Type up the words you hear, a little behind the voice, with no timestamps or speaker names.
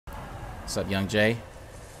What's up, young Jay?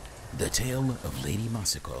 The Tale of Lady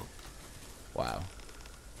Masako. Wow.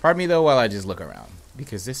 Pardon me, though, while I just look around,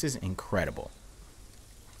 because this is incredible.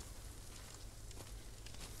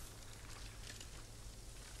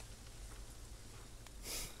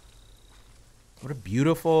 What a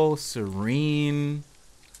beautiful, serene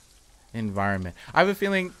environment. I have a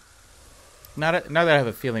feeling, not that I have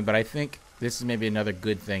a feeling, but I think this is maybe another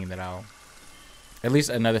good thing that at least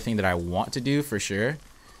another thing that I want to do for sure,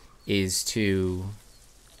 is to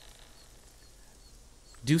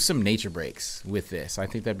do some nature breaks with this. I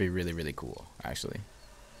think that'd be really, really cool, actually.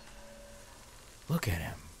 Look at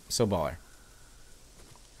him. So baller.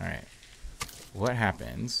 Alright. What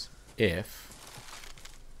happens if...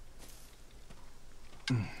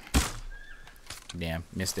 Damn,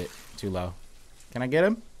 missed it. Too low. Can I get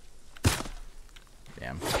him?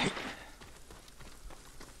 Damn.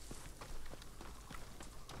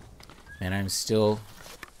 And I'm still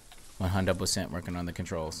 100% working on the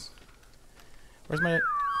controls. Where's my...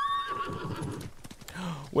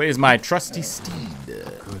 Where's my trusty steed?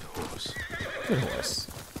 Good horse. Good horse.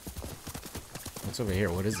 What's over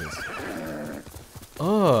here? What is this?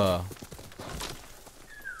 Oh.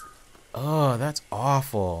 Oh, that's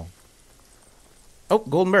awful. Oh,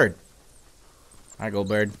 golden bird. Hi, gold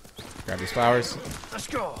bird. Grab these flowers. Let's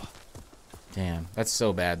go. Damn, that's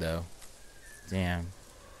so bad though. Damn.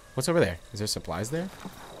 What's over there? Is there supplies there?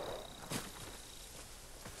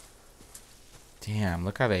 Damn,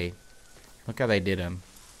 look how they did him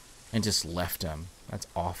and just left him. That's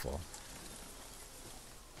awful.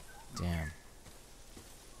 Damn.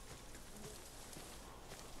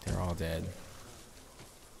 They're all dead.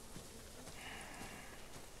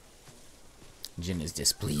 Jin is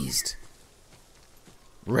displeased.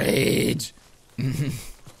 Rage. Good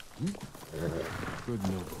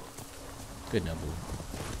noble. Good noble.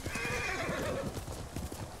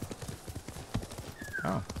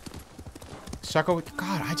 Oh. Shako,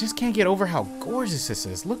 God, I just can't get over how gorgeous this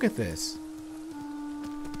is. Look at this.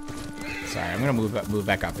 Sorry, I'm gonna move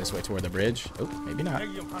back out this way toward the bridge. Oh, maybe not.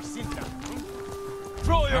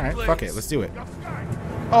 Alright, fuck it, let's do it.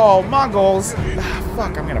 Oh, Mongols! Ah,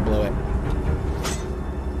 fuck, I'm gonna blow it.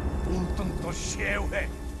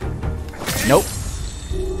 Nope.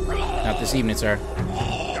 Not this evening, sir.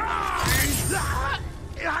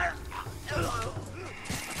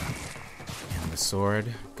 And the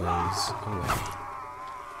sword goes away.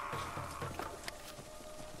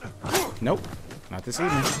 Nope. Not this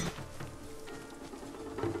evening.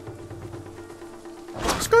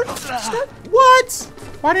 Skirt! Skirt! What?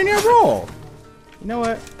 Why didn't you roll? You know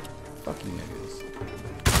what? Fuck you niggas.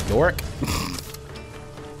 Dork.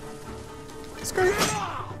 Skirt.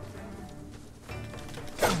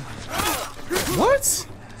 What?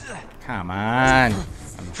 Come on. I'm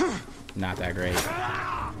not that great.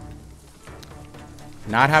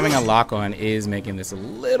 Not having a lock on is making this a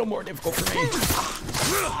little more difficult for me.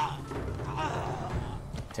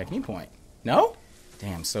 Technique point. No?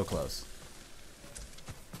 Damn, so close.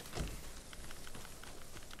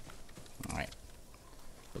 Alright.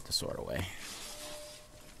 Put the sword away.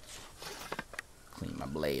 Clean my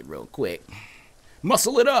blade real quick.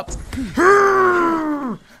 Muscle it up!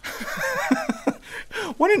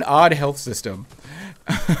 What an odd health system.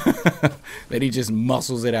 That he just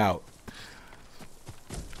muscles it out.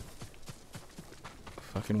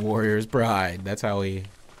 Fucking warrior's pride. That's how he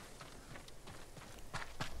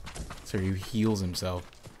heals himself.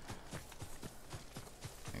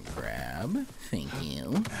 And grab. Thank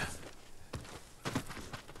you.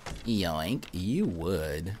 Yoink. You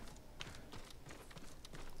would.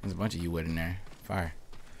 There's a bunch of you wood in there. Fire.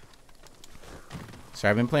 So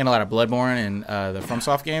I've been playing a lot of Bloodborne and the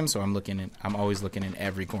FromSoft games, so I'm always looking in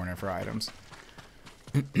every corner for items.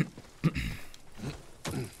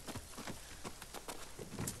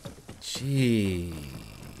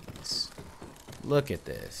 Jeez. Look at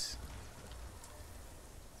this.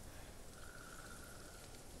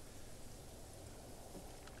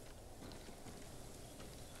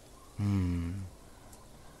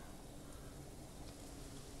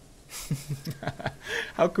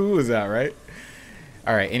 How cool is that, right?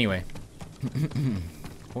 Alright, anyway.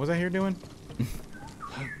 What was I here doing?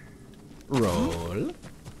 Roll.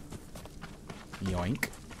 Yoink.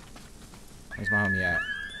 Where's my homie at?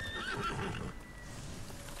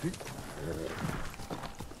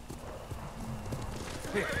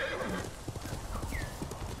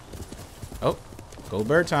 Oh, gold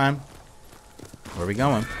bird time. Where are we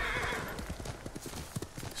going?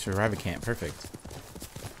 Survivor camp, perfect.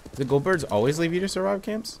 The gold birds always leave you to survival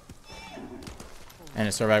camps? And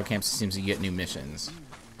at survival camps, it seems you get new missions.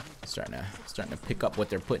 Starting to pick up what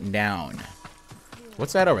they're putting down.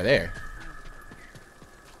 What's that over there?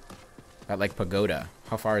 That like pagoda.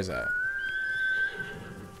 How far is that?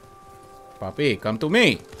 Papi, come to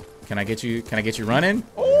me. Can I get you running?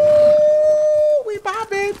 Oh, we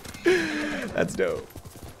popping. That's dope.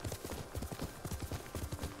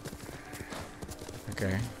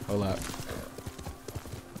 Okay, hold up.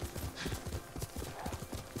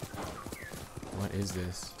 What is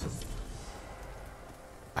this?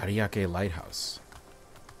 Ariake Lighthouse.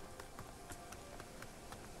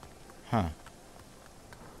 Huh.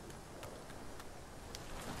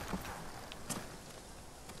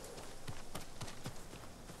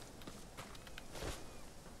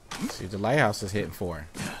 Let's see what the lighthouse is hitting for.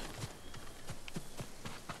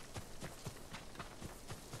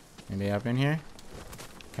 Maybe up in here?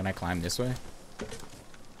 Can I climb this way?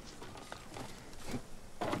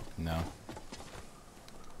 No.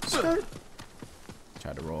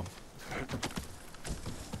 Tried to roll.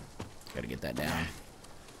 Gotta get that down.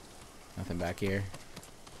 Nothing back here.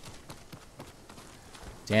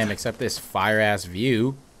 Damn, except this fire-ass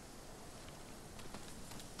view.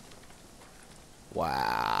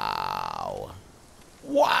 Wow.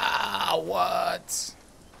 Wow, what?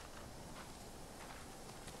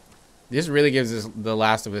 This really gives us The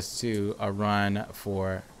Last of Us 2 a run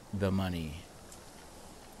for the money.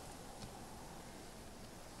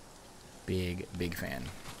 Big, big fan.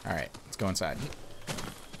 All right, let's go inside.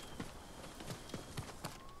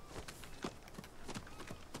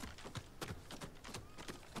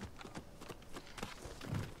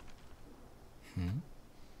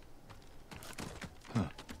 Huh.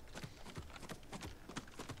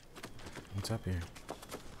 What's up here?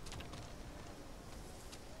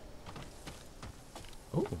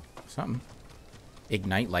 Oh, something.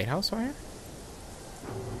 Ignite lighthouse fire?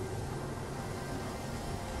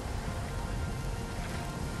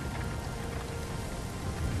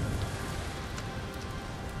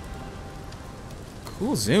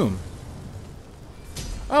 Cool zoom.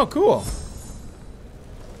 Oh, cool.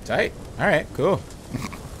 Tight. All right, cool.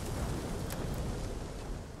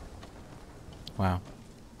 Wow.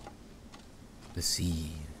 The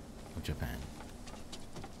sea of Japan.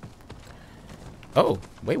 Oh,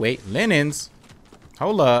 wait. Linens.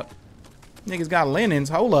 Hold up. Niggas got linens.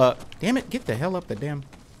 Hold up. Damn it. Get the hell up the damn.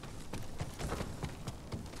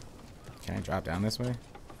 Can I drop down this way?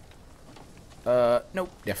 Nope.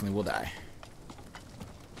 Definitely will die.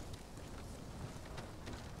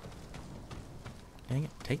 Dang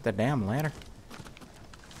it. Take the damn ladder.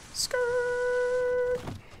 Skirt.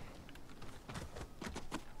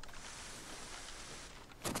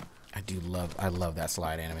 I love that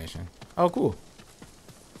slide animation. Oh, cool.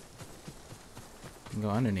 You can go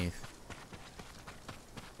underneath.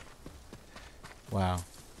 Wow.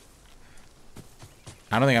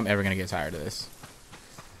 I don't think I'm ever going to get tired of this.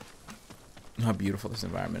 How beautiful this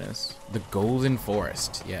environment is. The Golden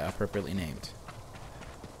Forest. Yeah, appropriately named.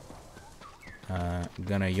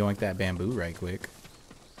 Gonna yoink that bamboo right quick.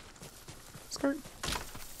 Skirt.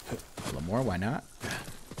 A little more, why not?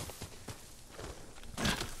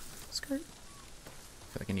 Skirt.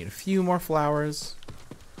 I feel like I need a few more flowers.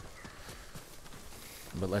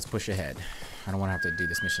 But let's push ahead. I don't want to have to do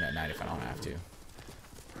this mission at night if I don't have to.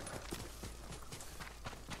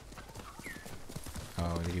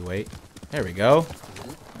 Oh, did you wait? There we go.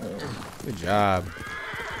 Good job.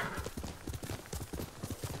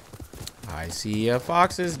 I see a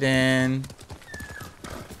fox's den.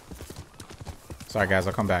 Sorry, guys.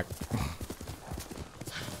 I'll come back.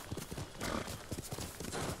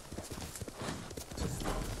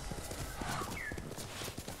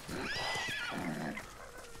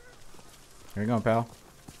 Here you go, pal.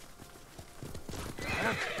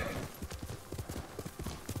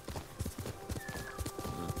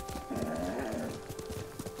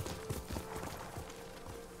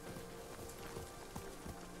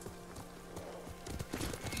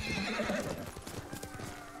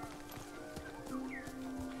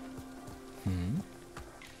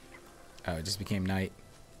 Oh, it just became night.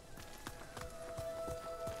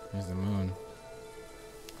 There's the moon.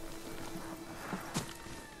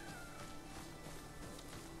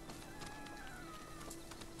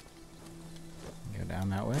 Go down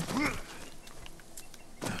that way.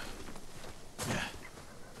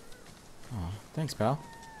 Oh, thanks, pal.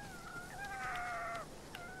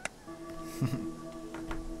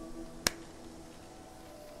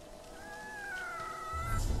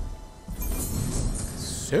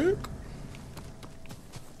 Sick.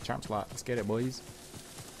 Charm slot. Let's get it, boys.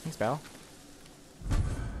 Thanks, pal.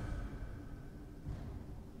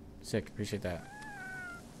 Sick. Appreciate that.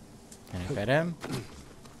 Can I pet him?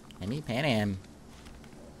 Let me pet him.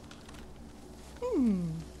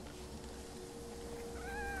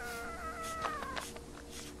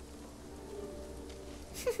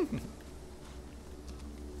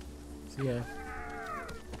 See ya.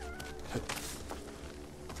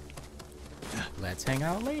 Let's hang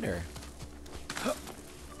out later.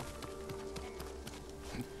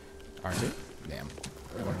 R2? Damn.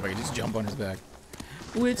 I wonder if I could just jump on his back.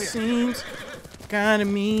 Which seems kind of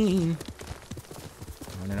mean.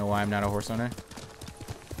 Wanna know why I'm not a horse owner?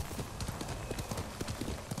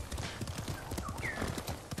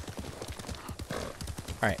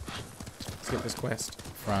 Alright. Let's get this quest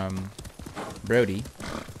from Brody.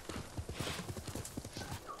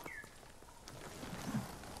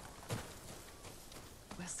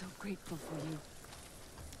 We're so grateful for you.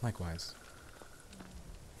 Likewise.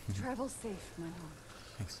 Travel safe, my lord.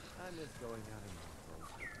 Thanks. I miss going out in the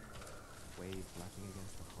boat. Waves lapping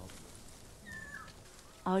against the hull.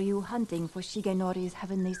 Are you hunting for Shigenori's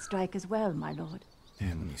heavenly strike as well, my lord?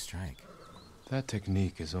 Heavenly strike. That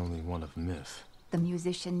technique is only one of myth. The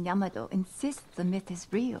musician Yamado insists the myth is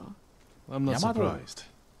real. I'm not Yamado. surprised.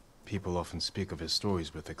 People often speak of his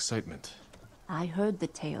stories with excitement. I heard the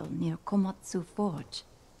tale near Komatsu Forge.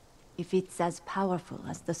 If it's as powerful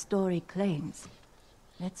as the story claims,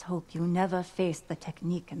 let's hope you never face the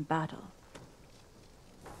technique in battle.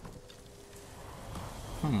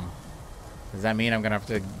 Does that mean I'm gonna have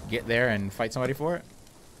to get there and fight somebody for it?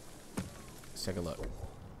 Let's take a look.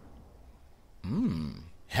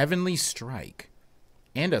 Heavenly strike.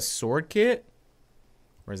 And a sword kit?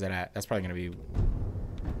 Where's that at? That's probably gonna be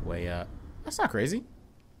way up. That's not crazy.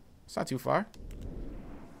 It's not too far.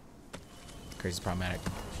 Crazy's problematic.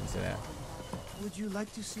 Shouldn't say that. Would you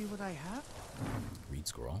like to see what I have? Read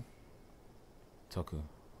scroll. Toku.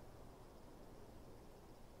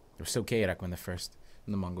 They were so chaotic when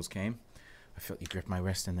the Mongols came. I felt you grip my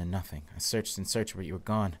wrist and then nothing. I searched and searched, but you were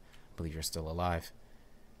gone. I believe you're still alive.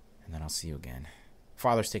 And then I'll see you again.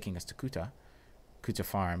 Father's taking us to Kuta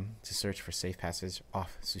Farm, to search for safe passage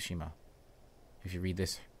off Tsushima. If you read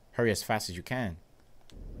this, hurry as fast as you can.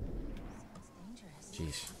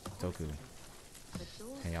 Jeez. Toku.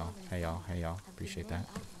 Hey y'all, hey y'all, hey y'all. Appreciate that.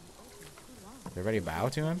 Everybody bow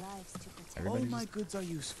to him? Everybody All my just... goods are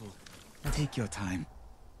useful. Take your time.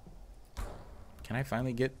 Can I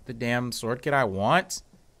finally get the damn sword kit I want?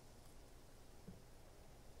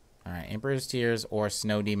 Alright, Emperor's Tears or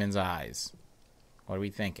Snow Demon's Eyes. What are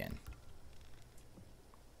we thinking?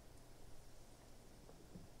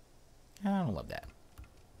 I don't love that.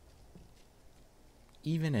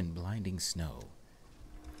 Even in blinding snow,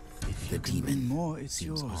 If the you can bring demon more, it's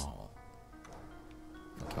seems yours. all.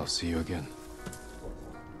 I'll see you again.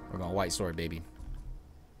 We're going white sword, baby.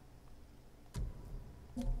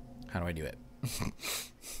 How do I do it?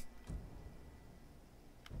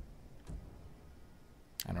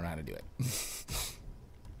 I don't know how to do it.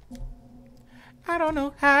 I don't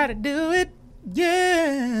know how to do it.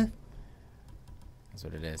 Yeah. That's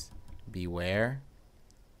what it is. Beware.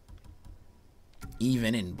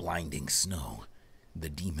 Even in blinding snow, the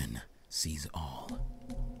demon sees all.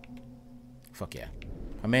 Fuck yeah.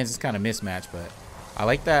 My man's just kind of mismatched, but I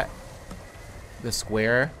like that. The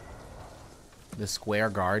square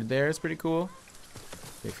guard there is pretty cool.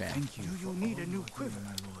 Big fan. Thank you. Do you need a new quiver,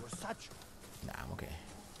 my lord? Such. Nah, I'm okay.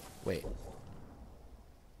 Wait.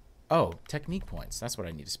 Oh, technique points. That's what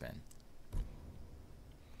I need to spend.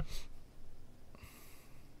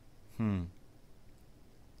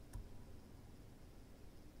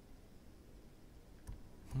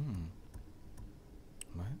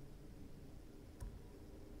 What?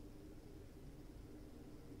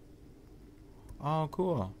 Oh,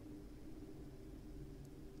 cool.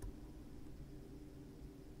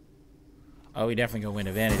 Oh, we definitely gonna win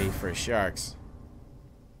a vanity for sharks.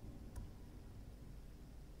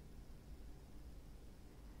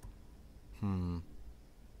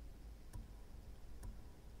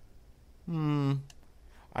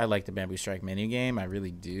 I like the Bamboo Strike minigame. I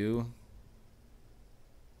really do.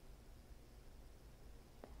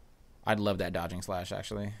 I'd love that dodging slash,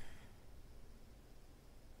 actually.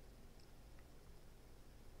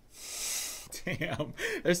 Damn.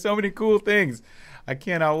 There's so many cool things. I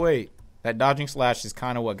cannot wait. That dodging slash is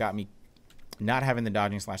kind of what got me... Not having the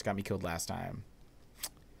dodging slash got me killed last time.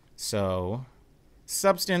 So,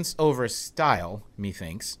 substance over style,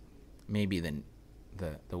 methinks, may be the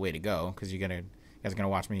way to go. Because you guys are going to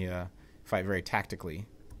watch me fight very tactically.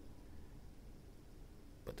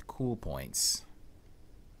 But the cool points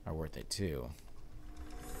are worth it, too.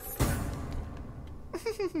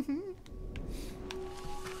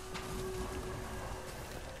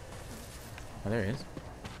 Oh, there he is.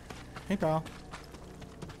 Hey, pal.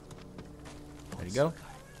 Ready to go?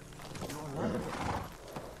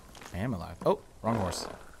 I am alive. Oh, wrong horse.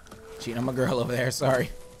 Cheating on my girl over there. Sorry.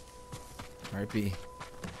 R.I.P.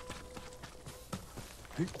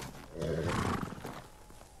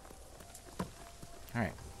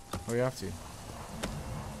 Alright. Where are we off to?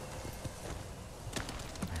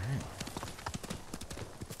 Alright.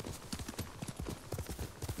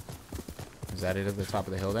 Is that it at the top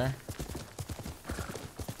of the hill there?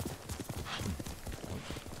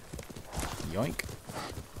 Yoink.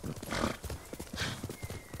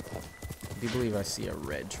 I do believe I see a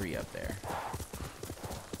red tree up there.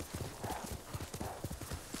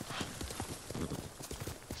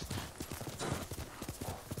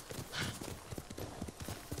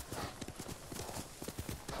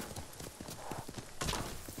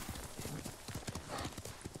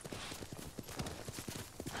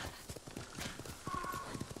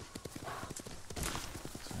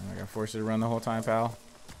 So am I gonna force you to run the whole time, pal?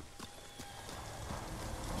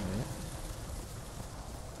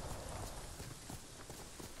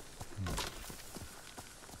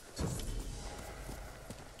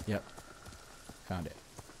 Yep. Found it.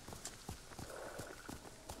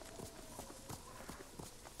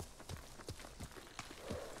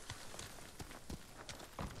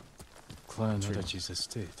 Clan Adachi's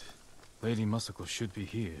estate. Lady Masako should be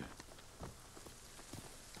here.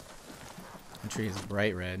 The tree is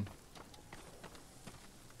bright red.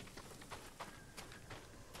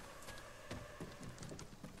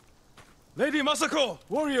 Lady Masako!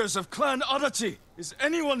 Warriors of Clan Adachi! Is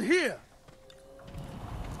anyone here?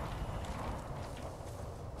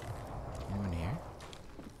 Anyone here?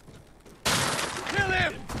 Kill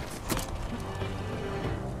him!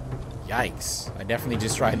 Yikes. I definitely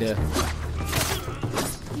just tried to...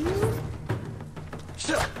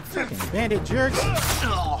 Fucking bandit jerks.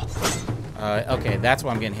 Okay, that's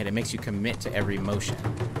why I'm getting hit. It makes you commit to every motion.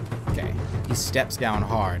 Okay. He steps down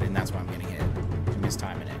hard, and that's why I'm getting hit. I'm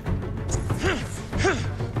mistiming it.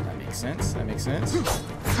 That makes sense. That makes sense.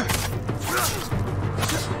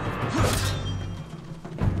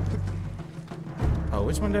 Oh,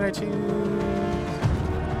 which one did I choose?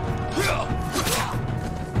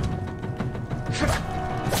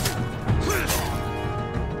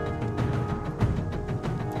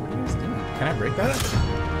 What are you guys doing? Can I break that?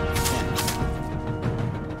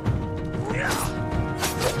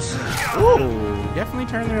 Ooh, definitely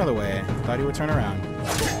turn the other way. Thought he would turn around.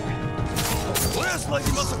 Where's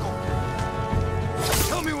Lady Masako?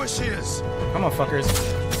 Tell me where she is! Come on, fuckers.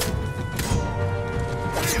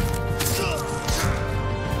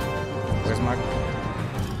 Where's my...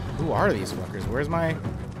 Who are these fuckers? Where's my...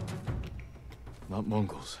 Not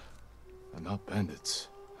Mongols. And not bandits.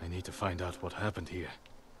 I need to find out what happened here.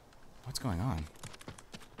 What's going on?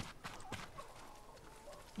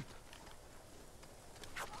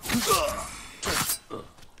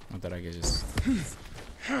 Not that I could just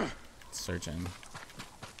search him.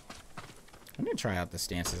 I'm gonna try out the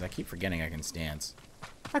stances. I keep forgetting I can stance.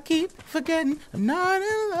 I keep forgetting I'm not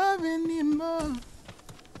in love anymore.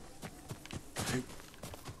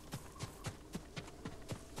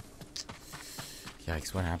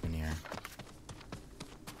 Yikes, what happened here?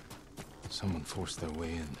 Someone forced their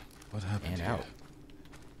way in. What happened And here? out.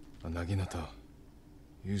 A naginata.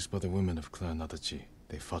 Used by the women of Clan Adachi.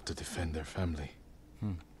 They fought to defend their family.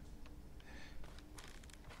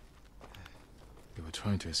 They were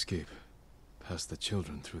trying to escape. Past the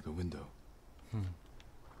children through the window.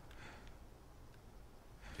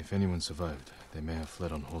 If anyone survived, they may have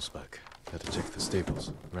fled on horseback. Had to check the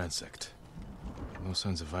stables. Ransacked. No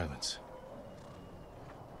signs of violence.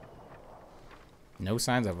 No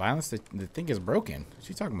signs of violence? The thing is broken. What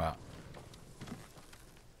you talking about?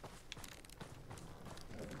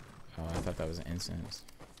 Oh, I thought that was an incense.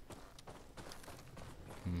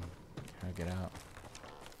 How do I get out?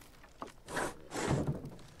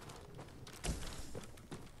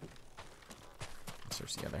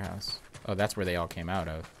 Search the other house. Oh, that's where they all came out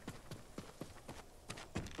of.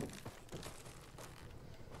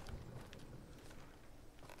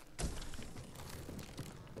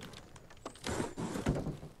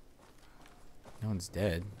 No one's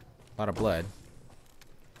dead. A lot of blood.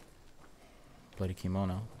 Bloody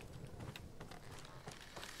kimono.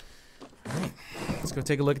 Alright, let's go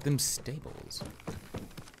take a look at them stables.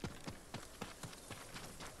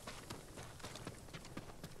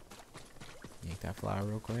 Yank that flower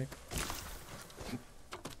real quick.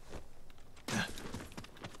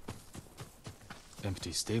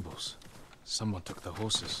 Empty stables. Someone took the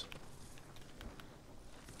horses.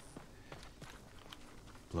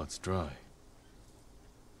 Blood's dry.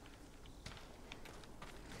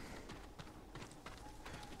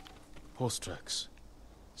 Horse tracks.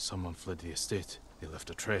 Someone fled the estate. They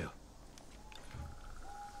left a trail.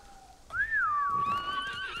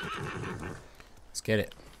 Let's get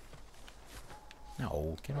it.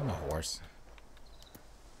 No, get on the horse.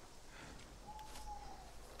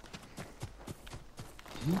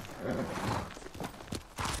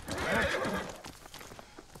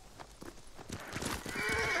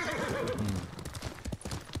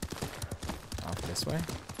 Off this way.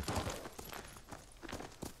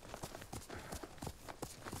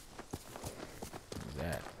 What's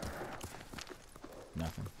that?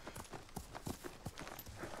 Nothing.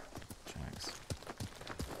 Tracks.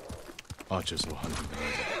 Archers were hunting the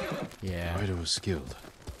rider. Yeah. The rider was skilled.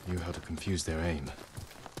 Knew how to confuse their aim.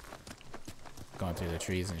 Going through the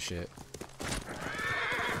trees and shit.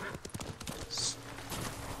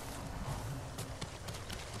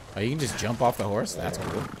 Oh, you can just jump off the horse? That's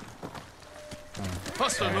cool. Oh,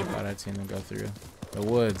 sorry, I thought I'd seen them go through the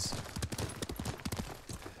woods.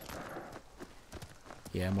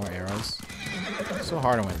 Yeah, more arrows. So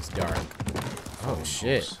hard when it's dark. Oh,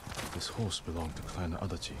 shit. Horse. This horse belonged to Clan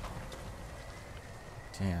Adachi.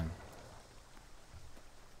 Damn.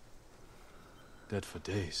 Dead for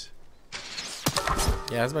days.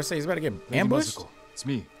 Yeah, I was about to say, he's about to get Lady ambushed. Masako, it's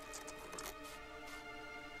me.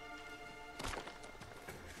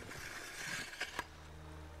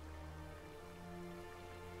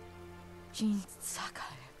 Jin Sakai.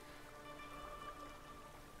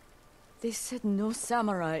 They said no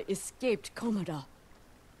samurai escaped Komoda.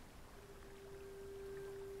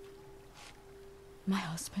 My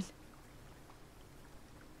husband.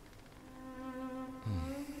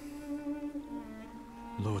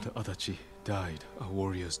 Lord Adachi died a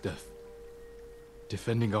warrior's death,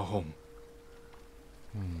 defending our home.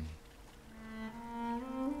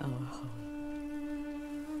 Our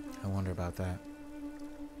home. I wonder about that.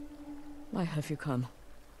 Why have you come?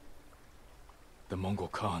 The Mongol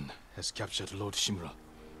Khan has captured Lord Shimura.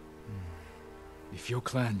 If your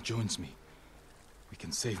clan joins me, we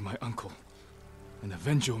can save my uncle and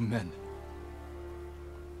avenge your men.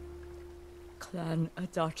 Clan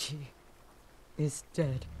Adachi is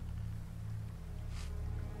dead.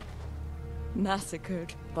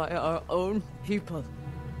 Massacred by our own people.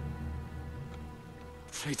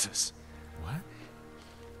 Traitors! What?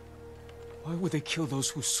 Why would they kill those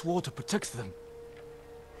who swore to protect them?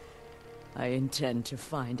 I intend to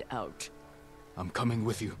find out. I'm coming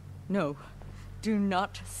with you. No, do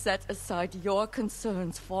not set aside your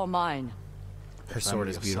concerns for mine. Her sword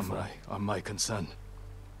is beautiful. Samurai are my concern.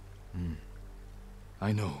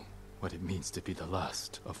 I know what it means to be the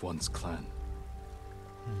last of one's clan.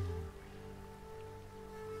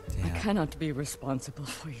 I Damn. cannot be responsible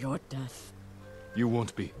for your death. You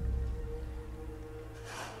won't be.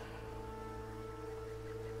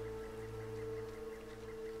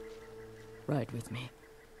 Ride with me.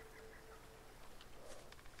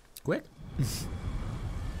 Quick.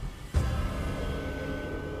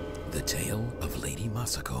 The Tale of Lady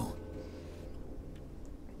Masako.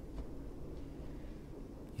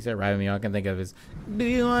 He said ride with me. All I can think of is, do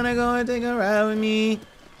you want to go and take a ride with me?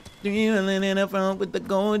 Do you want to in the front with the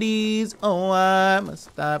goldies? Oh, I must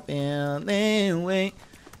stop and then wait.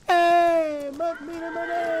 Hey, must be the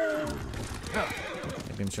money.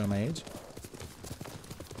 Maybe I'm showing my age.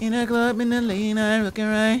 In a club in the late night, looking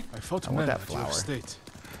right. I fought I want men that at your flower. estate.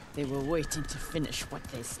 They were waiting to finish what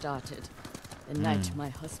they started. The night my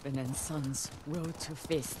husband and sons rode to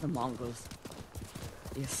face the Mongols.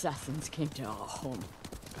 The assassins came to our home.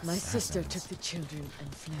 My sister took the children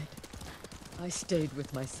and fled. I stayed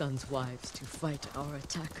with my sons' wives to fight our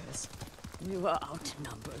attackers. We were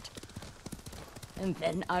outnumbered. And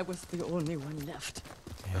then I was the only one left.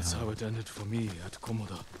 That's how it ended for me at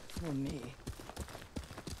Komoda. For me,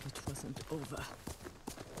 it wasn't over.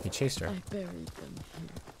 He chased her. I buried them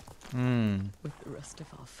here with the rest of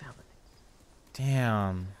our family.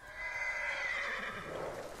 Damn.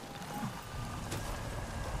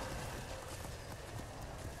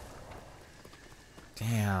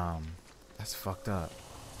 Damn. That's fucked up.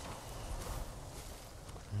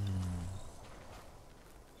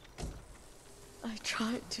 I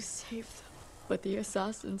tried to save them, but the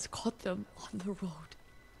assassins caught them on the road.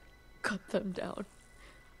 Cut them down.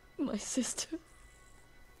 My sister.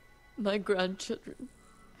 My grandchildren.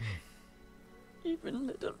 Even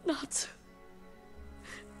little Natsu.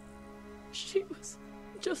 She was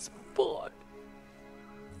just born.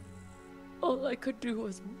 All I could do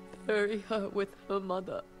was bury her with her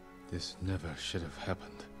mother. This never should have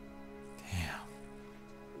happened.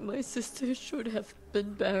 Damn. My sister should have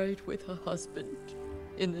been buried with her husband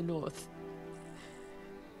in the north.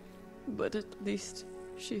 But at least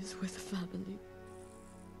she is with family.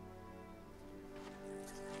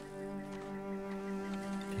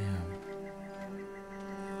 Damn.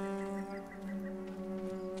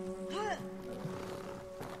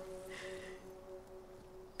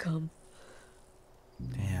 Come,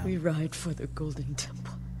 Damn. we ride for the Golden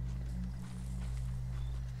Temple.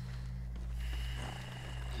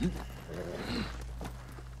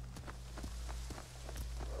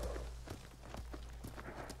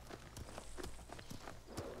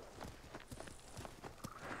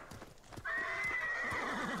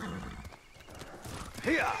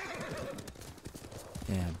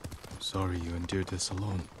 Damn. Sorry you endured this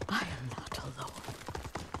alone. I am not alone.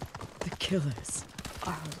 The killers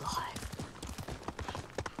are alive.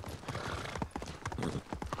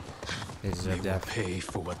 They They deserve will death. pay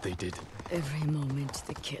for what they did. Every moment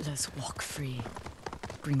the killers walk free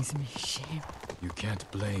brings me shame. You can't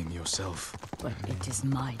blame yourself. But it is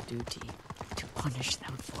my duty to punish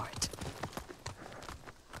them for it.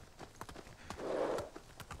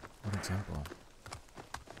 What a temple.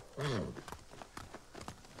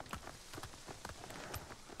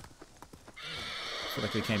 I feel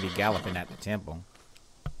like we can't be galloping at the temple.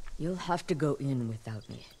 You'll have to go in without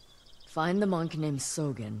me. Find the monk named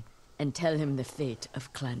Sogen and tell him the fate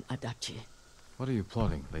of Clan Adachi. What are you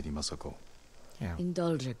plotting, Lady Masako? Yeah.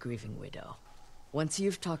 Indulge a grieving widow. Once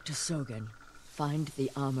you've talked to Sogen, find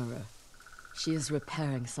the armorer. She is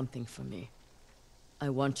repairing something for me. I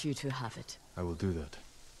want you to have it. I will do that.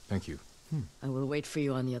 Thank you. I will wait for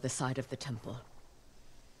you on the other side of the temple.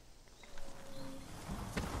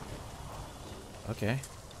 Okay.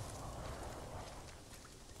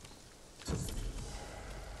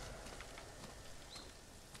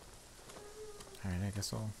 Alright, I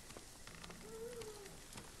guess I'll...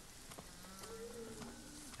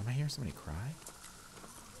 Am I hearing somebody cry?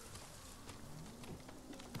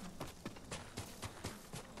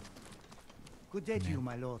 Good day to you,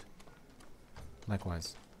 my lord.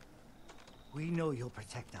 Likewise. We know you'll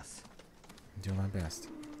protect us. I'm doing my best.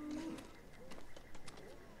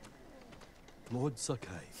 Lord Sakai,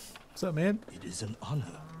 What's up, man? it is an honor.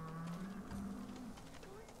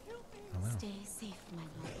 Oh, wow. Stay safe, my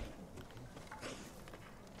lord.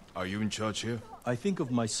 Are you in charge here? I think of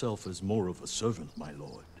myself as more of a servant, my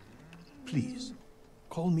lord. Please,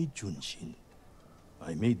 call me Junshin.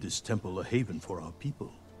 I made this temple a haven for our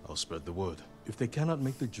people. I'll spread the word. If they cannot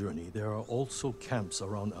make the journey, there are also camps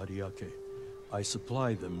around Ariake. I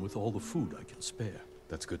supply them with all the food I can spare.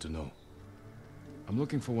 That's good to know. I'm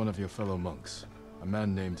looking for one of your fellow monks, a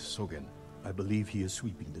man named Sogen. I believe he is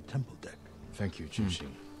sweeping the temple deck. Thank you,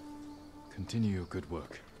 Junshin. Continue your good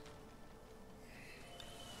work.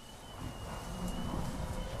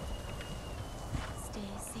 Stay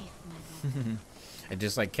safe, my lord. It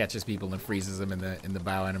just like catches people and freezes them in the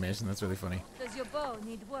bow animation. That's really funny. Does your bow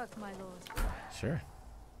need work, my lord? Sure.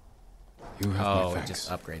 You have Oh, my it thanks. just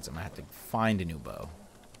upgrades them. I have to find a new bow.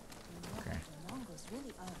 Okay. The Mongols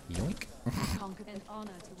really are Yoink. conquered an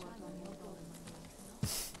honor to work on your bow, my lord.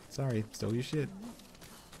 Sorry, stole your shit.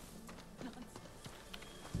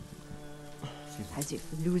 As if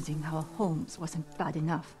losing our homes wasn't bad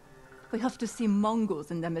enough. We have to see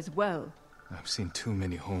Mongols in them as well. I've seen too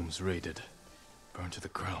many homes raided, burned to the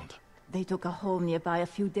ground. They took a home nearby a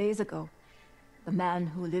few days ago. The man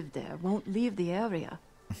who lived there won't leave the area.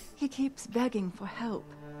 He keeps begging for help.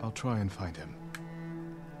 I'll try and find him.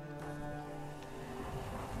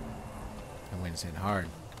 I went and hit hard.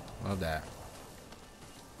 Love that.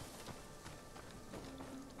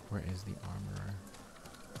 Where is the armorer?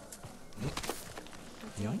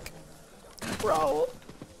 Yoink. Bro!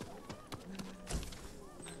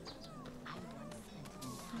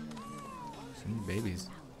 So many babies.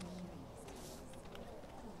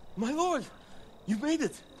 My lord! You made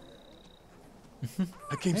it!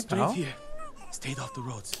 I came Hey, straight pal. here. Stayed off the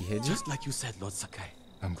roads. He hid you? Just like you said, Lord Sakai.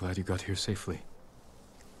 I'm glad you got here safely.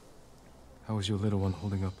 How is your little one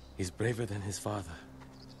holding up? He's braver than his father.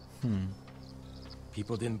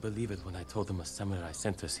 People didn't believe it when I told them a samurai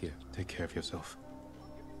sent us here. Take care of yourself.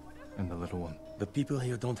 And the little one. The people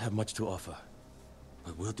here don't have much to offer.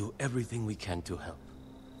 But we'll do everything we can to help.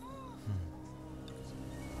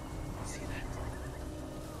 See that?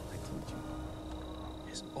 I told you.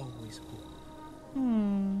 There's always hope.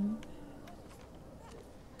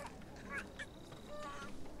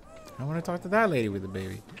 I want to talk to that lady with the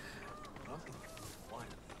baby.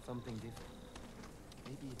 Something different.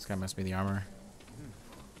 Maybe This guy must be the armorer.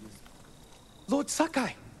 Lord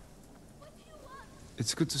Sakai!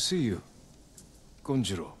 It's good to see you.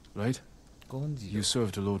 Gonjiro, right? You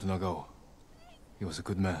served Lord Nagao. He was a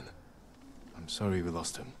good man. I'm sorry we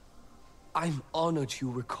lost him. I'm honored you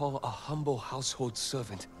recall a humble household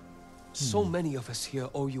servant. So many of us here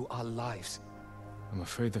owe you our lives. I'm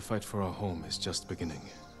afraid the fight for our home is just beginning.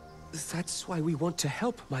 That's why we want to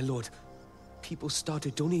help, my lord. People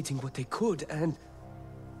started donating what they could, and...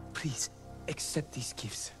 Please, accept these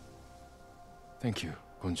gifts. Thank you,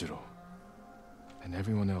 Gonjiro. And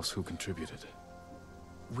everyone else who contributed.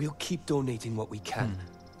 We'll keep donating what we can,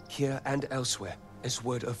 here and elsewhere, as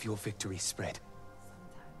word of your victory spread.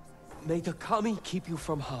 May the Kami keep you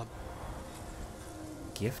from harm.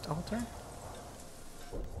 Gift altar?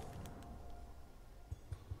 What?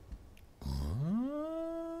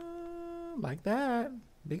 like that.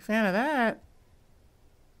 Big fan of that.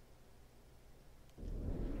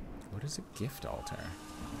 What is a gift altar?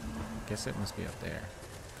 Guess it must be up there.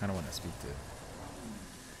 Kind of want to speak to.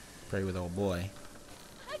 Pray with old boy.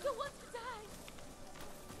 I don't want to die.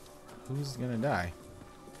 Who's gonna die?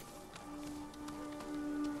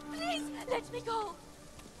 Please let me go.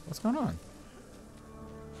 What's going on?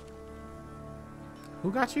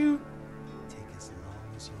 Who got you? Take as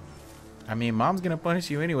long as you need. I mean, mom's gonna punish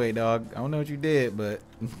you anyway, dog. I don't know what you did, but.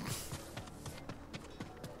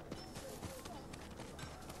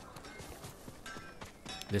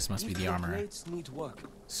 This must be the armor. Blades need work.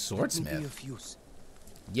 Swordsmith.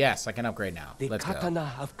 Yes, I can upgrade now. The Let's go.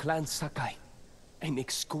 katana of Clan Sakai. An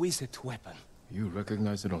exquisite weapon. You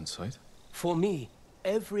recognize it on sight? For me,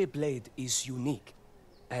 every blade is unique.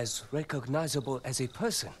 As recognizable as a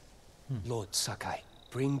person. Lord Sakai,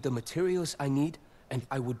 bring the materials I need, and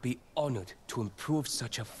I would be honored to improve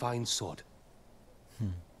such a fine sword.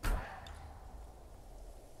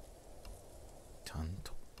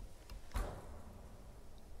 Tanto.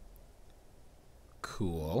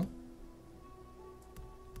 Cool.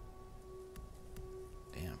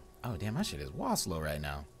 Damn. Oh, damn, my shit is wall slow right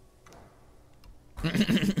now.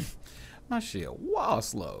 My shit wall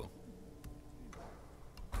slow.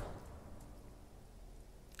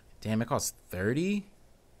 Damn, it costs 30?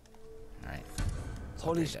 Alright.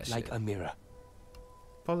 Polished like a mirror.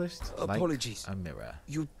 Polished Apologies. like a mirror.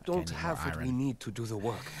 You don't need have more what we iron. need to do the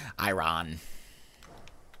work. Iron.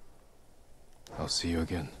 I'll see you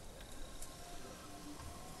again.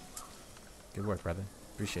 Good work, brother.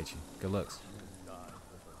 Appreciate you. Good looks.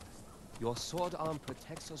 Your sword arm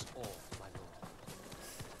protects us all, my lord.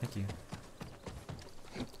 Thank you.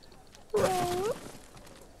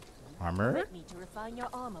 Armor? Let me to refine your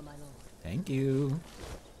armor, my lord. Thank you.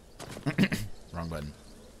 Wrong button.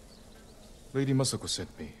 Lady Masako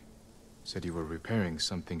sent me. Said you were repairing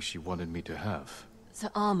something she wanted me to have.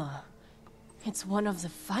 The armor. It's one of the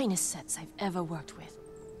finest sets I've ever worked with.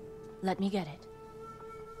 Let me get it.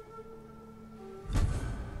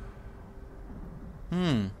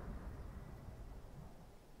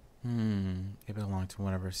 It belonged to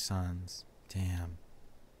one of her sons. Damn.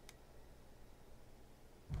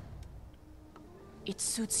 It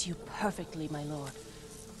suits you perfectly, my lord.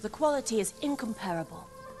 The quality is incomparable.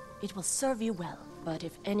 It will serve you well, but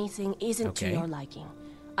if anything isn't to Okay. your liking,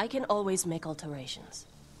 I can always make alterations.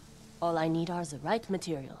 All I need are the right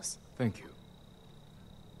materials. Thank you.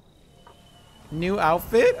 New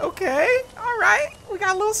outfit? Okay. Alright. We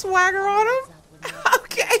got a little swagger on him.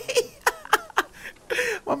 Okay.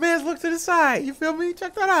 My man's looked to the side. You feel me?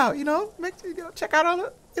 Check that out. You know? Check out all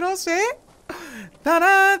the, you know what I'm saying?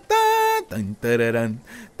 Da-da-da, dun, da-da-dun.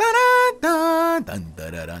 Da-da-da, dun,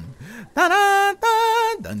 da-da-dun.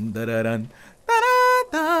 Da-da-da, dun, da-da-dun.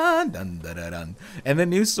 Da-da-da, dun, da-da-dun. And the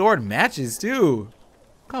new sword matches too.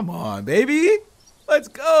 Come on, baby. Let's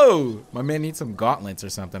go. My man needs some gauntlets or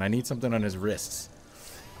something. I need something on his wrists.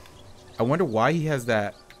 I wonder why he has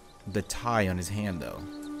the tie on his hand though.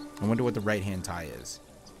 I wonder what the right hand tie is.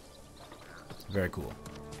 Very cool.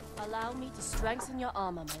 Allow me to strengthen your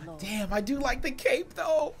armor, my lord. Damn, I do like the cape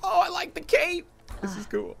though. Oh, I like the cape. This is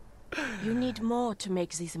cool. You need more to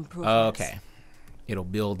make these improvements. Okay. It'll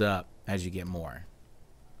build up as you get more.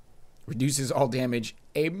 Reduces all damage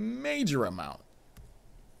a major amount.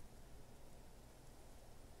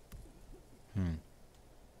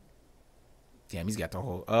 Damn, he's got the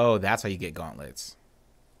whole... Oh, that's how you get gauntlets.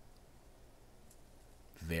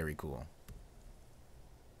 Very cool.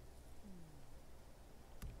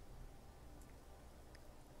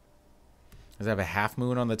 Does it have a half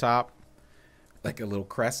moon on the top? Like a little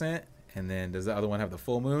crescent? And then does the other one have the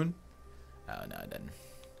full moon? Oh, no, it doesn't.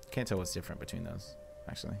 Can't tell what's different between those,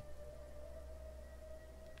 actually.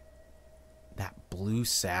 That blue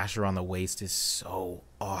sash around the waist is so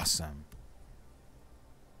awesome.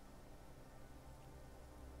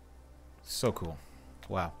 So cool.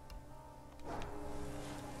 Wow.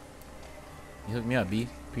 You hooked me up, B.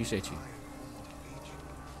 Appreciate you.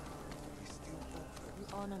 You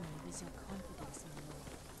honor me with your confidence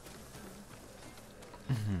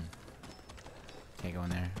in me. Can't go in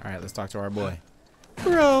there. All right, let's talk to our boy.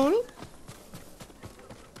 Roll.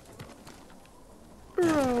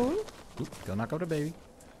 Roll. Oop, go knock out the baby.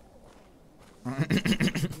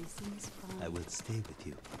 I will stay with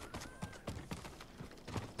you.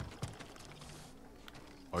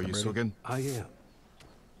 Are you Sogen? I am.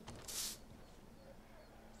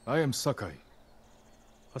 I am Sakai.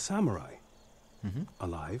 A samurai.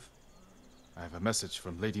 Alive? I have a message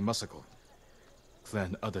from Lady Masako.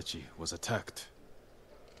 Clan Adachi was attacked.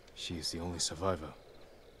 She is the only survivor.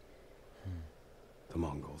 The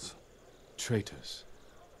Mongols. traitors.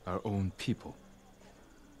 Our own people.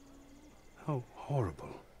 How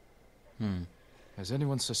horrible. Has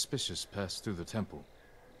anyone suspicious passed through the temple?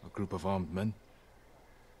 A group of armed men?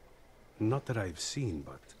 Not that I've seen,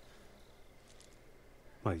 but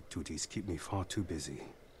my duties keep me far too busy.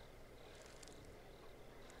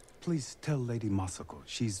 Please tell Lady Masako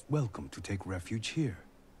she's welcome to take refuge here.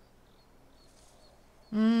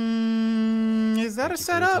 Is that a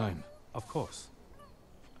setup? Of course.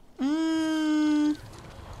 I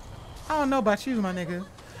don't know about you, my nigga.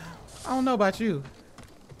 I don't know about you.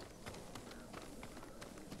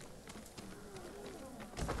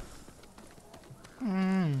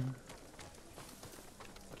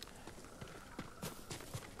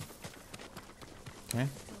 Okay.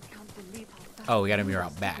 Oh, we gotta mirror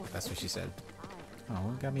out back. That's what she said. Oh,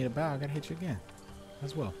 we got me to bow. I gotta hit you again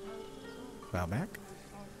as well. Bow back.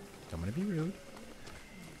 Don't want to be rude.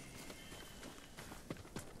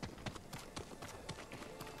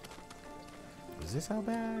 Is this how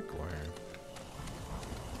back or?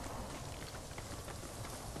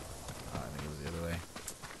 Oh, I think it was the other way.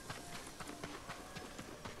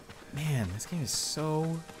 Man, this game is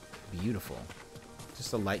so beautiful.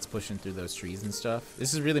 Just the lights pushing through those trees and stuff.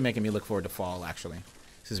 This is really making me look forward to fall, actually.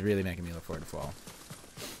 This is really making me look forward to fall.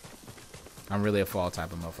 I'm really a fall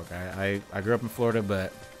type of motherfucker. I grew up in Florida,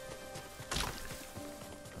 but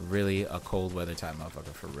really a cold weather type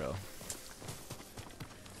motherfucker for real.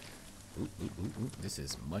 Ooh, ooh, ooh, ooh. This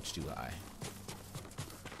is much too high.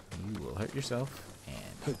 You will hurt yourself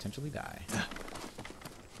and potentially die.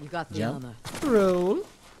 You got the Jump. armor. Roll.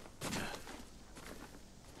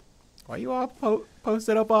 Why you all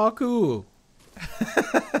posted up all cool?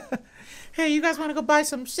 Hey, you guys want to go buy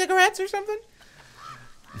some cigarettes or something?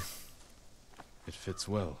 It fits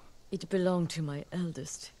well. It belonged to my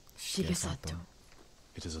eldest, Shigesato.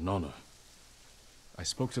 It is an honor. I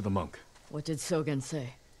spoke to the monk. What did Sogen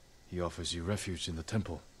say? He offers you refuge in the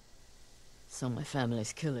temple. So my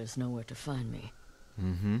family's killers know where to find me.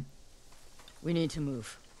 Mm-hmm. We need to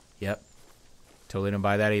move. Yep. Totally don't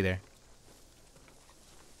buy that either.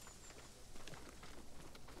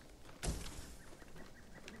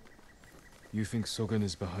 You think Sogen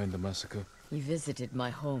is behind the massacre? He visited my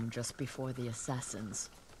home just before the assassins.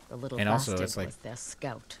 The little And also, bastard it's like- was their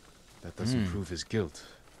scout. That doesn't prove his guilt.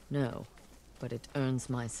 No, but it earns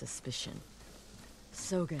my suspicion.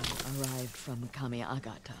 Sogen arrived from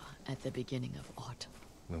Kamiagata at the beginning of autumn.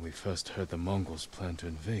 When we first heard the Mongols plan to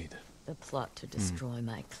invade. The plot to destroy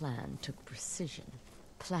my clan took precision,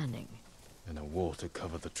 planning. And a war to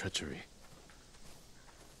cover the treachery.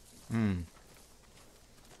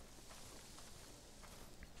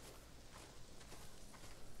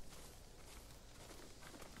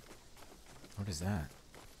 What is that?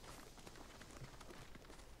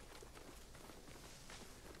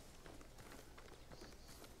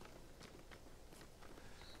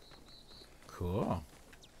 Cool.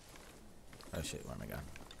 Oh shit, where am I going?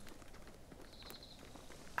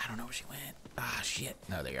 I don't know where she went. Ah shit.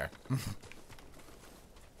 No, there you are.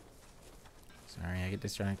 Sorry, I get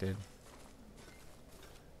distracted.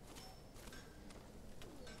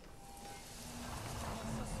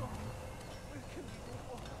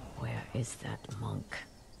 Where is that monk?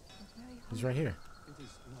 He's right here. It is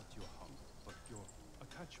not your hunger, but your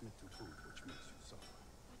attachment to food which makes you suffer.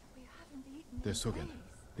 There's Sogen,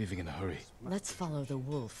 leaving in a hurry. Let's follow the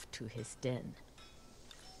wolf to his den.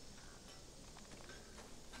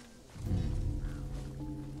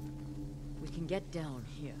 We can get down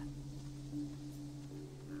here.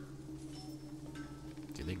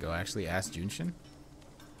 Did they go actually ask Junshin?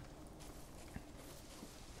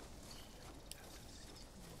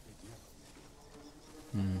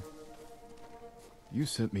 You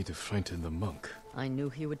sent me to frighten the monk. I knew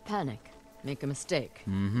he would panic, make a mistake.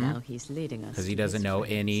 Now he's leading us. Because he to doesn't his know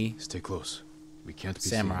friends. any Stay close. We can't be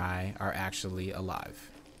samurai are actually alive.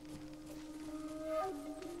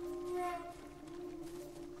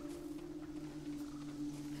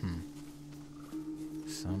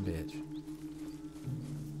 Some bitch.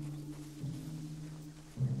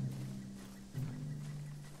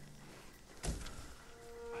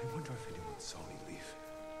 I wonder if anyone saw me leave.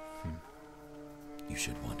 You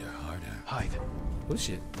should wonder harder. Hide. Oh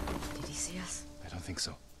shit. Did he see us? I don't think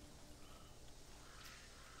so.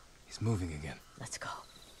 He's moving again. Let's go.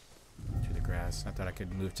 Through the grass. I thought I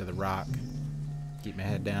could move to the rock. Keep my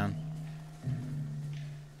head down.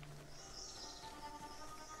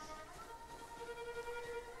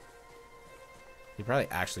 He probably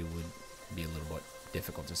actually would be a little bit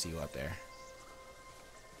difficult to see you up there.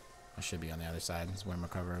 I should be on the other side. There's one more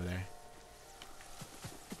cover over there.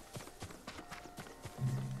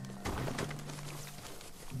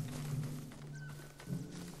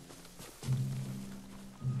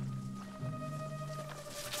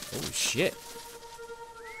 Oh shit.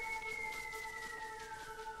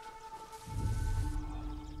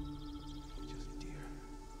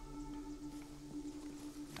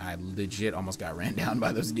 I legit almost got ran down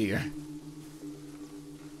by those deer.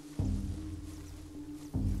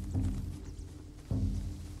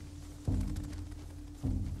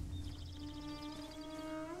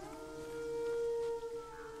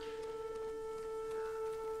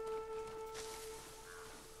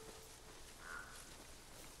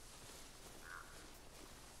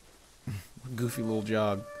 Goofy little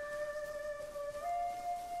jog.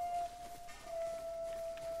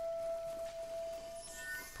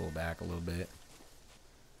 Pull back a little bit.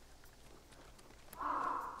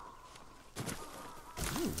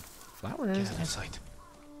 Ooh, flowers. Get out of sight.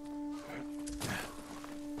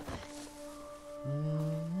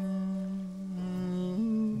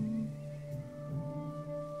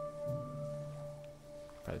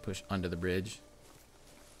 Probably push under the bridge.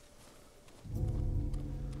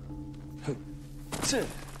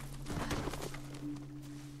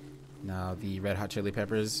 Now the Red Hot Chili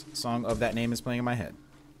Peppers song of that name is playing in my head.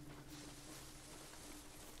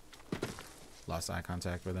 Lost eye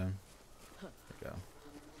contact with him. There we go.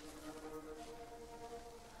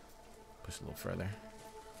 Push a little further.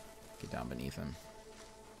 Get down beneath him.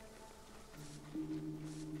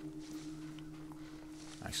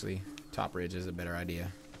 Actually, top ridge is a better idea.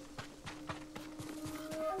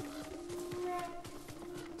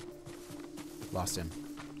 Lost him.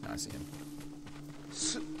 Now I see him.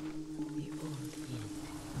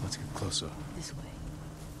 Let's get closer. This way.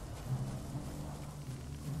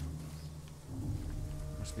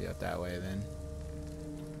 Must be up that way then.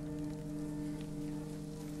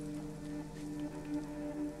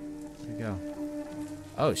 There you go.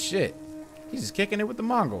 Oh shit. He's just kicking it with the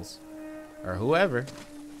Mongols. Or whoever.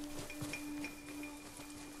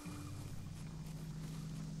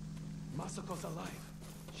 Masako's alive.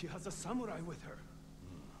 She has a samurai with her.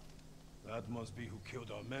 That must be who killed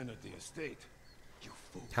our men at the estate. You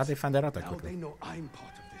fools. How'd they find that out that Now quickly? they know I'm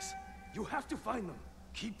part of this. You have to find them.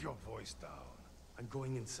 Keep your voice down. I'm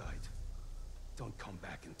going inside. Don't come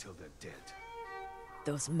back until they're dead.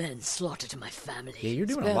 Those men slaughtered my family. Yeah, you're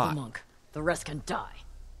doing Spare a lot. the monk. The rest can die.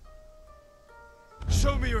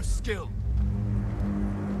 Show me your skill.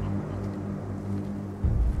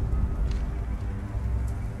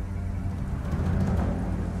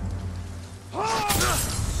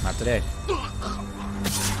 Not today.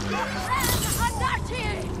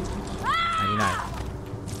 99.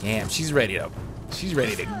 Damn, she's ready to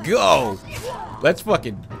go. Let's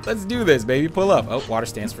do this, baby. Pull up. Oh, water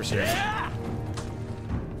stands for sure.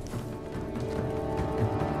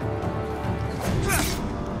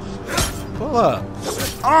 Pull up.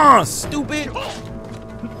 Ah, stupid.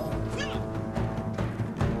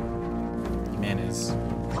 Man is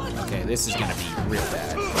okay. This is gonna be real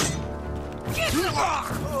bad.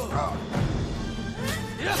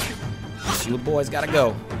 You boys gotta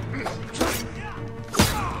go.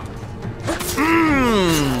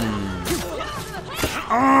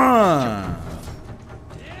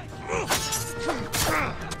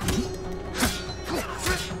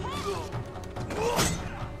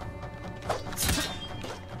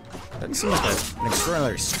 Doesn't seem like an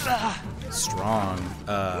extraordinarily strong,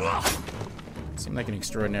 seemed like an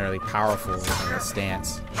extraordinarily powerful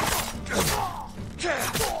stance.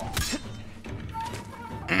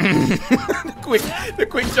 the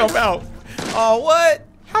quick jump out. Oh, what?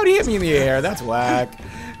 How'd he hit me in the air? That's whack.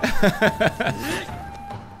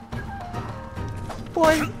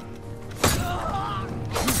 Boy.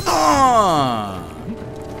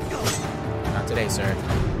 Not today, sir.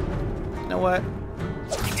 You know what?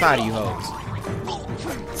 I'm tired of you hoes.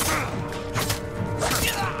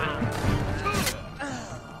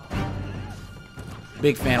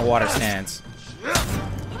 Big fan of water stands.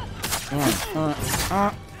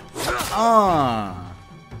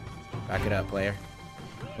 Back it up, player.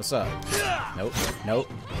 What's up? Nope.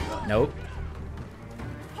 Nope. Nope.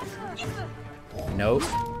 Nope.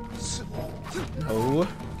 No.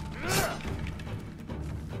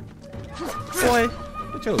 Boy,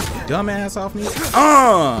 get your dumb ass off me.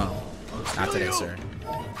 Not today, sir.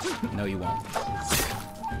 No, you won't.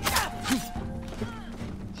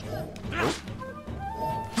 Nope.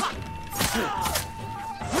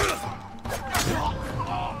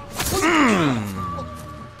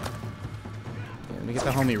 Let me get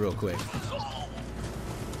the homie real quick.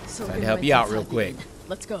 So Trying to help you out real quick.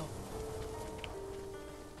 Let's go.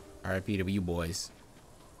 R.I.P. to you boys.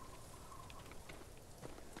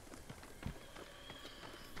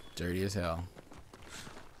 Dirty as hell.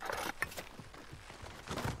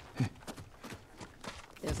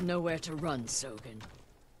 There's nowhere to run, Sogen.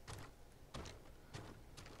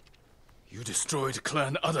 You destroyed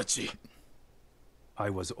Clan Adachi. I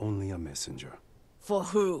was only a messenger. For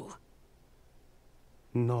who?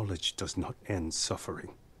 Knowledge does not end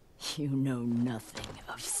suffering. You know nothing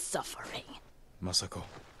of suffering. Masako.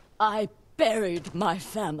 I buried my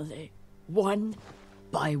family, one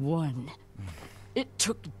by one. It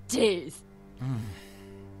took days.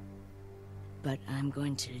 But I'm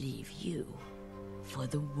going to leave you for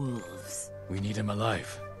the wolves. We need him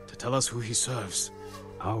alive to tell us who he serves.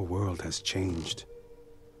 Our world has changed.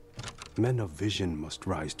 Men of vision must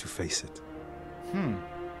rise to face it.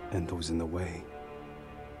 And those in the way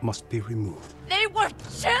must be removed. They were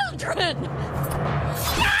children!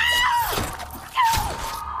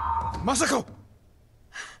 Masako!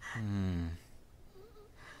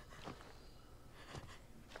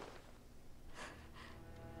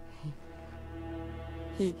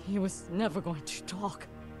 He was never going to talk.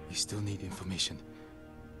 We still need information.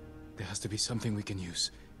 There has to be something we can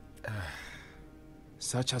use.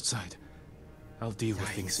 Search outside. I'll deal with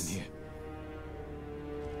things in here.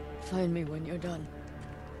 Find me when you're done.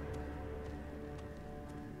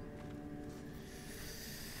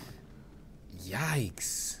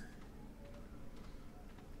 Yikes.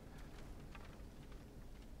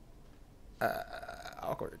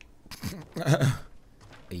 Awkward.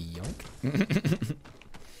 Yoink.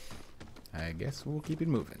 I guess we'll keep it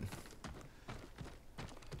moving.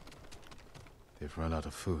 They've run out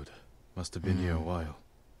of food. Must have been here a while.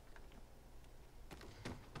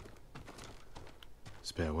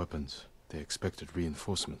 Spare weapons. They expected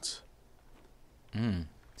reinforcements.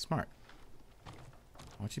 Smart.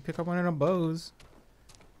 Why don't you pick up one of them bows?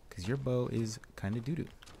 Because your bow is kind of doo-doo.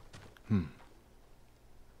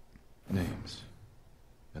 Names.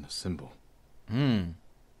 And a symbol.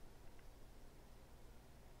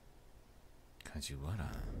 Kajiwara.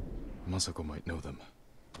 Masako might know them.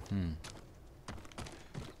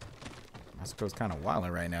 Masako's kind of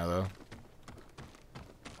wildin' right now, though.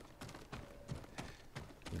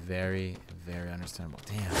 Very, very understandable.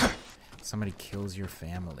 Damn. Somebody kills your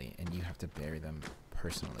family and you have to bury them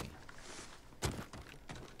personally.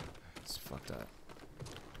 It's fucked up.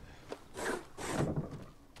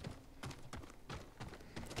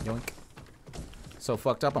 Yoink. So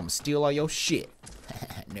fucked up, I'm gonna steal all your shit.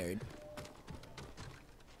 Nerd.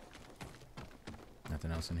 Nothing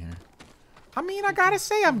else in here. I mean, I gotta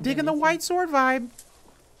say, I'm digging the white sword vibe.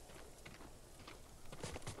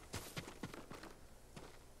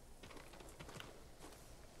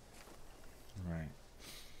 Right.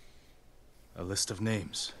 A list of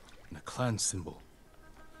names and a clan symbol.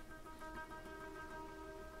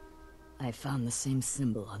 I found the same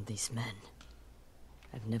symbol on these men.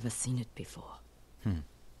 I've never seen it before.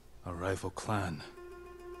 A rival clan.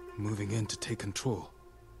 Moving in to take control.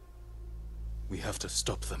 We have to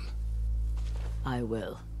stop them. I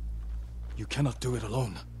will. You cannot do it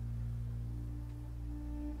alone.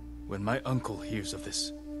 When my uncle hears of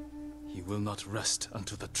this, he will not rest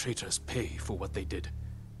until the traitors pay for what they did.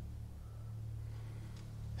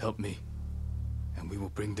 Help me, and we will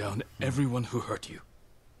bring down everyone who hurt you.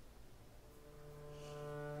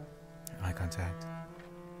 Eye contact.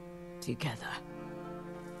 Together.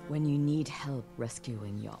 When you need help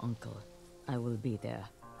rescuing your uncle, I will be there.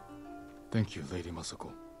 Thank you, Lady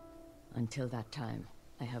Masako. Until that time,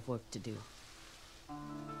 I have work to do.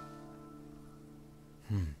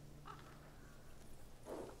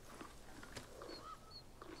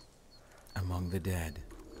 Among the dead.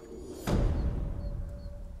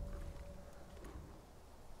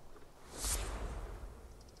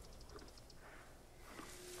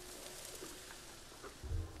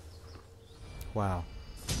 Wow.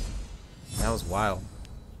 That was wild.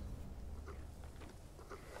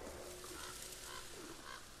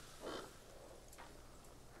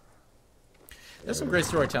 There's some great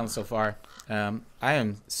storytelling so far. I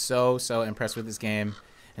am so impressed with this game,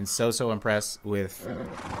 and so impressed with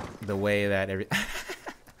the way that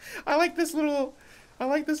I like this little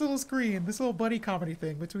screen, this little buddy comedy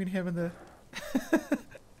thing between him and the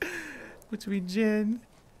between Jin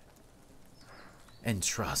and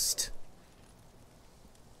Trust.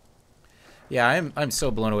 Yeah, I'm so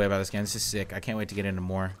blown away by this game. This is sick. I can't wait to get into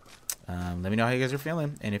more. Let me know how you guys are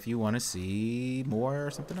feeling, and if you want to see more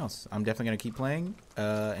or something else. I'm definitely going to keep playing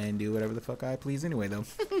and do whatever the fuck I please anyway, though.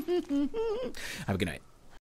 Have a good night.